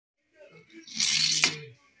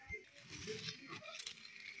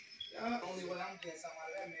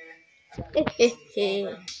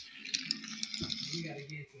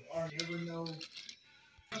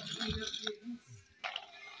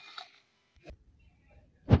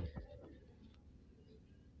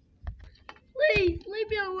Please leave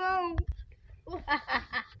me alone.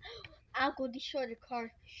 I'll go destroy the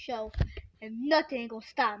car show, and nothing gonna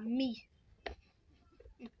stop me.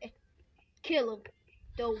 Kill him.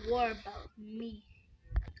 Don't worry about me.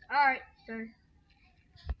 Alright, sir.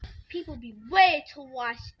 People be waiting to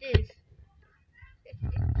watch this.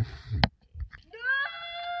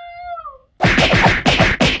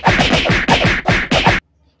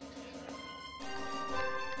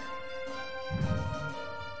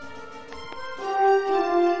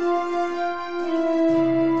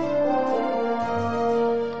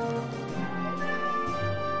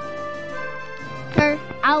 Sir,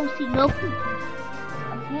 I don't see no people.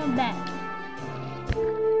 I'm going back.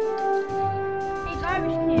 Hey,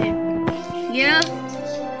 garbage can. Yeah?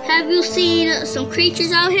 Have you seen some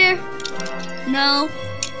creatures out here? No?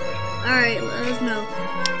 Alright, let us know.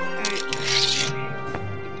 Alright.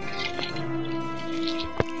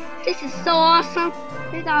 This is so awesome.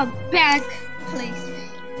 They got a back place.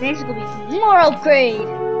 There's gonna be more upgrade.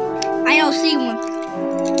 I don't see one.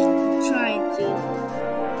 I'm trying to.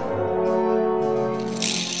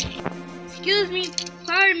 Excuse me,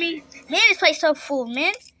 pardon me. Man, this place so full,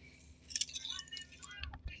 man.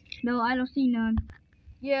 No, I don't see none.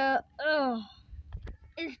 Yeah,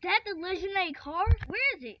 is that the legendary car?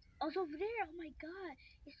 Where is it? Oh, it's over there. Oh my god,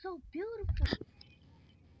 it's so beautiful.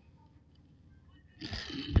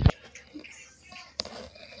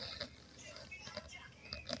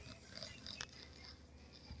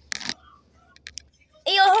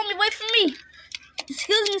 Hey, yo, homie, wait for me.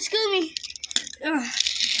 Excuse me.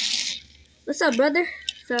 What's up, brother?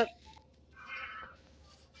 What's up?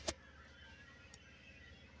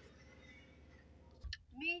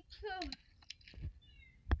 Me too.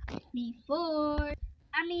 Me 4.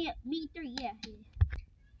 I mean, me 3, yeah.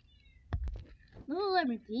 Little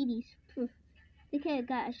Lamborghinis. They could have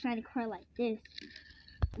got a shiny car like this.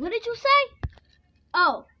 What did you say?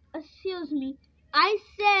 Oh, excuse me. I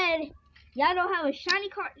said y'all don't have a shiny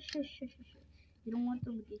car. Shush. You don't want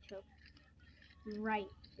them to get trouble. Right.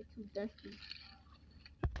 It's too dusty.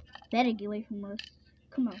 Better get away from us.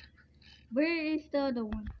 Come on. Where is the other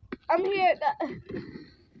one? I'm here.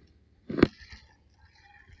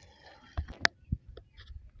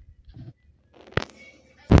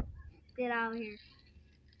 Get out here.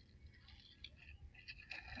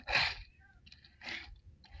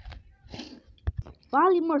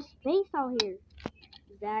 Finally more space out here.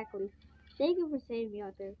 Exactly. Thank you for saving me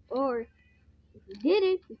out there. Or if you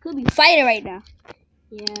didn't, we could be fighting right now.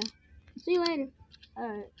 Yeah. See you later.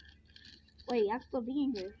 Alright. Wait, I'm still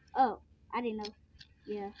being here. Oh, I didn't know.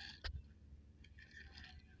 Yeah.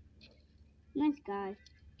 Nice guy.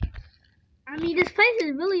 I mean, this place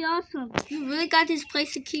is really awesome. You really got this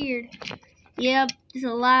place secured. Yeah, there's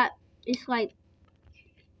a lot. It's like,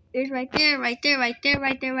 there's right there.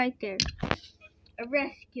 A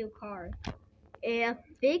rescue car. A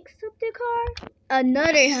fix up the car.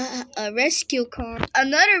 A rescue car.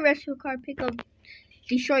 Another rescue car pick up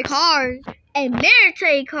destroy cars. A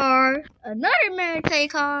military car. Another military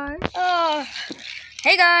car. Oh,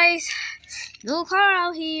 hey guys. Little car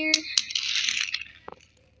out here.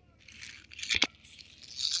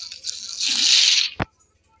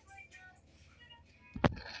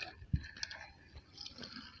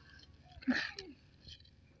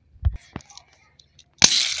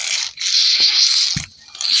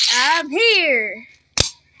 I'm here.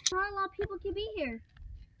 Not a lot of people can be here.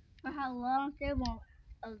 For how long they won't.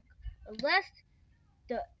 Unless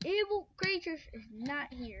the evil creatures is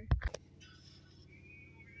not here.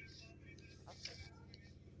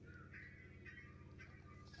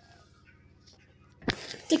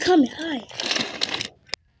 They're coming. Hi.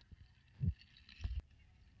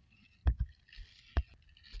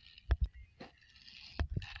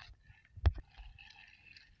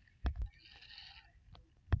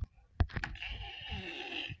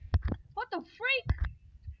 What the freak?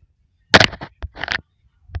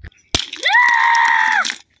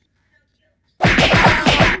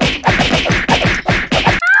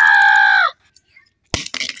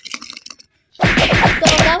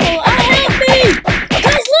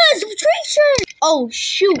 Oh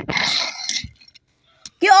shoot!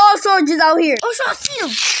 Get all soldiers out here. Oh, so I see them.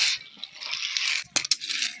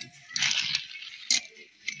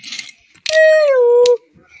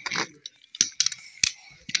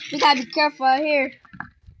 We gotta be careful out here.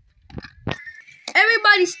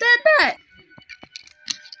 Everybody, step back.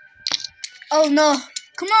 Oh no!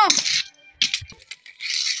 Come on.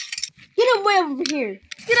 Get him way over here.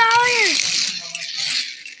 Get out of here.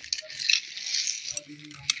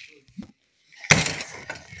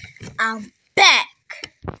 I'm back.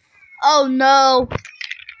 Oh no.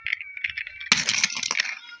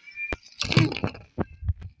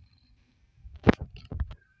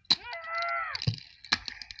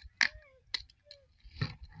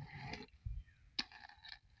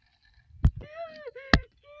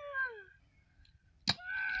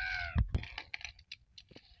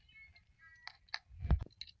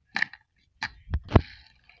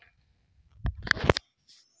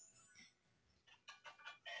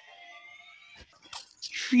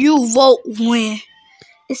 You vote when.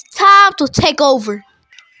 It's time to take over.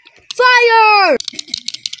 Fire!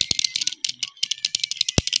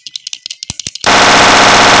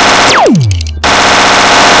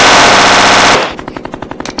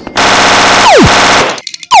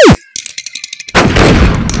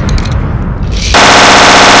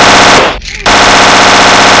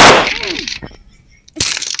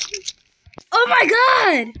 Oh my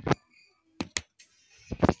god!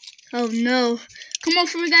 Oh no. Come on,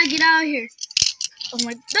 we gotta get out of here. Oh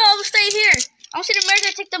my, no, stay here. I want to see the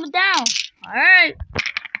American take them down. Alright.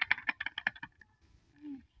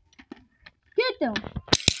 Get them.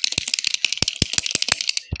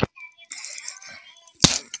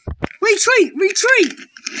 Retreat! Retreat!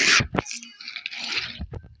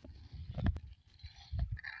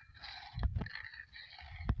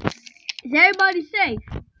 Is everybody safe?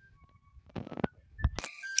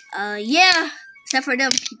 Yeah. Except for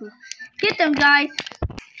them people. Get them, guys.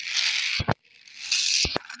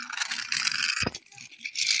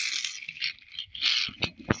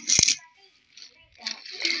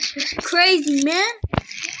 It's crazy, man.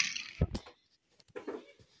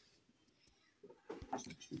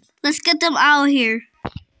 Let's get them out of here.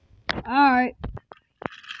 Alright.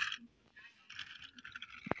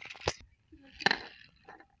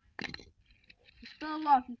 He fell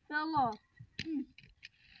off. He fell off.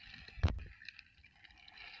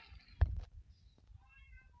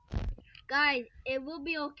 Guys, it will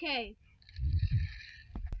be okay.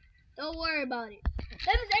 Don't worry about it.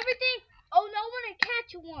 That is everything. Oh, no one to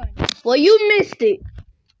catch one. Well, you missed it.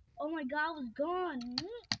 Oh my god, I was gone.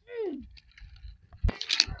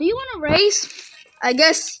 Do you want to race? I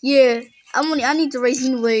guess, yeah. I need to race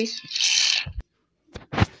anyways.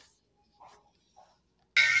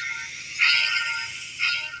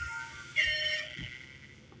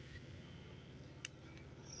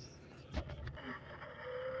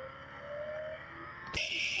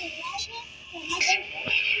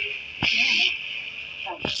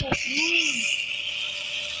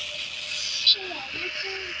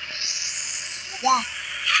 Yeah.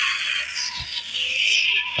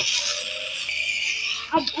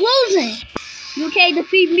 I'm losing. You can't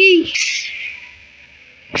defeat me.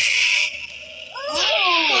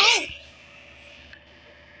 Oh.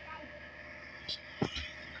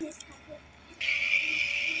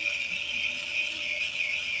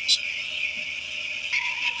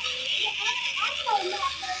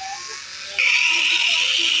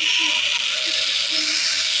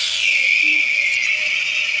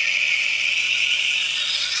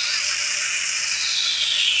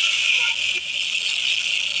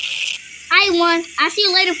 I won. I'll see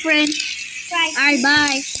you later, friend. Bye. Alright,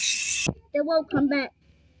 bye. They won't come back.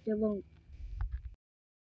 They won't.